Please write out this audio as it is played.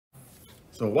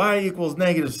So y equals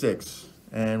 -6.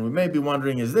 And we may be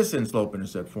wondering, is this in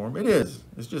slope-intercept form? It is.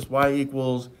 It's just y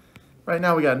equals, right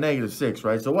now we got -6,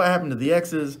 right? So what happened to the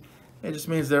x's? It just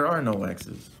means there are no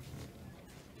x's.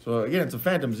 So again, it's a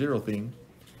phantom zero thing,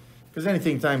 because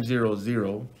anything times 0 is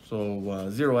 0. So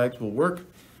 0x will work,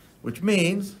 which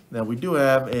means that we do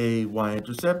have a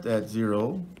y-intercept at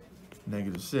 0,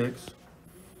 -6,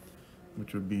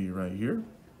 which would be right here.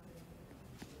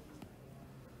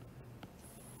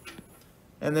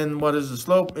 And then what is the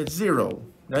slope? It's 0.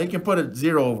 Now you can put it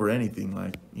 0 over anything,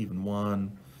 like even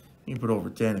 1. You can put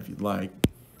over 10 if you'd like.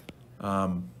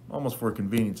 Almost for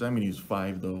convenience, I'm going to use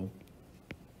 5 though.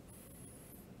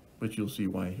 But you'll see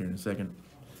why here in a second.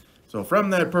 So from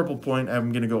that purple point,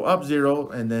 I'm going to go up 0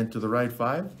 and then to the right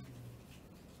 5.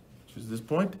 Which is this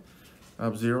point.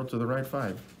 Up 0 to the right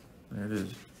 5. There it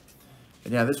is.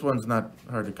 And yeah, this one's not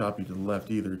hard to copy to the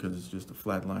left either because it's just a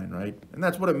flat line, right? And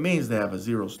that's what it means to have a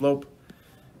 0 slope,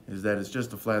 is that it's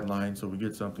just a flat line. So we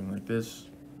get something like this.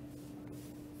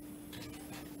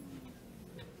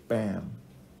 Bam.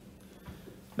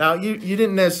 Now, you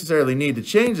didn't necessarily need to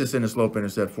change this in a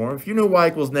slope-intercept form. If you knew y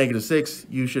equals -6,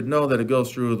 you should know that it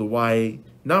goes through the y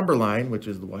number line, which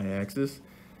is the y-axis,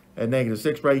 at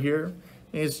 -6 right here.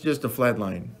 And it's just a flat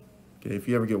line. Okay, if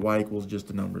you ever get y equals just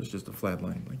a number, it's just a flat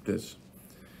line like this.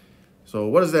 So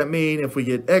what does that mean if we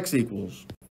get x equals